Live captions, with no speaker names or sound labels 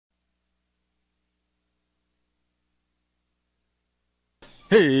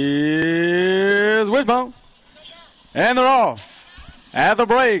Here's Wishbone. And they're off. At the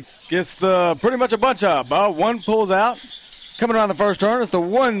break, it's pretty much a bunch up. One pulls out. Coming around the first turn, it's the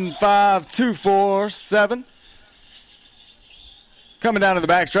 1-5-2-4-7. Coming down to the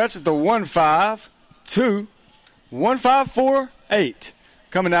backstretch, it's the 1-5-2-1-5-4-8.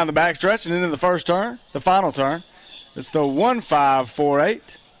 Coming down the backstretch and into the first turn, the final turn, it's the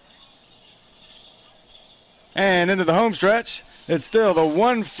 1-5-4-8. And into the home stretch, it's still the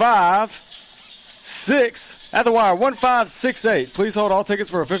 1-5-6 at the wire, 1-5-6-8. Please hold all tickets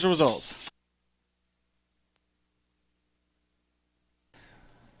for official results.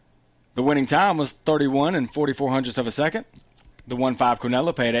 The winning time was 31 4/4 of a second. The 1-5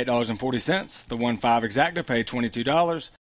 Quinella paid $8.40. The 1-5 Exacta paid $22.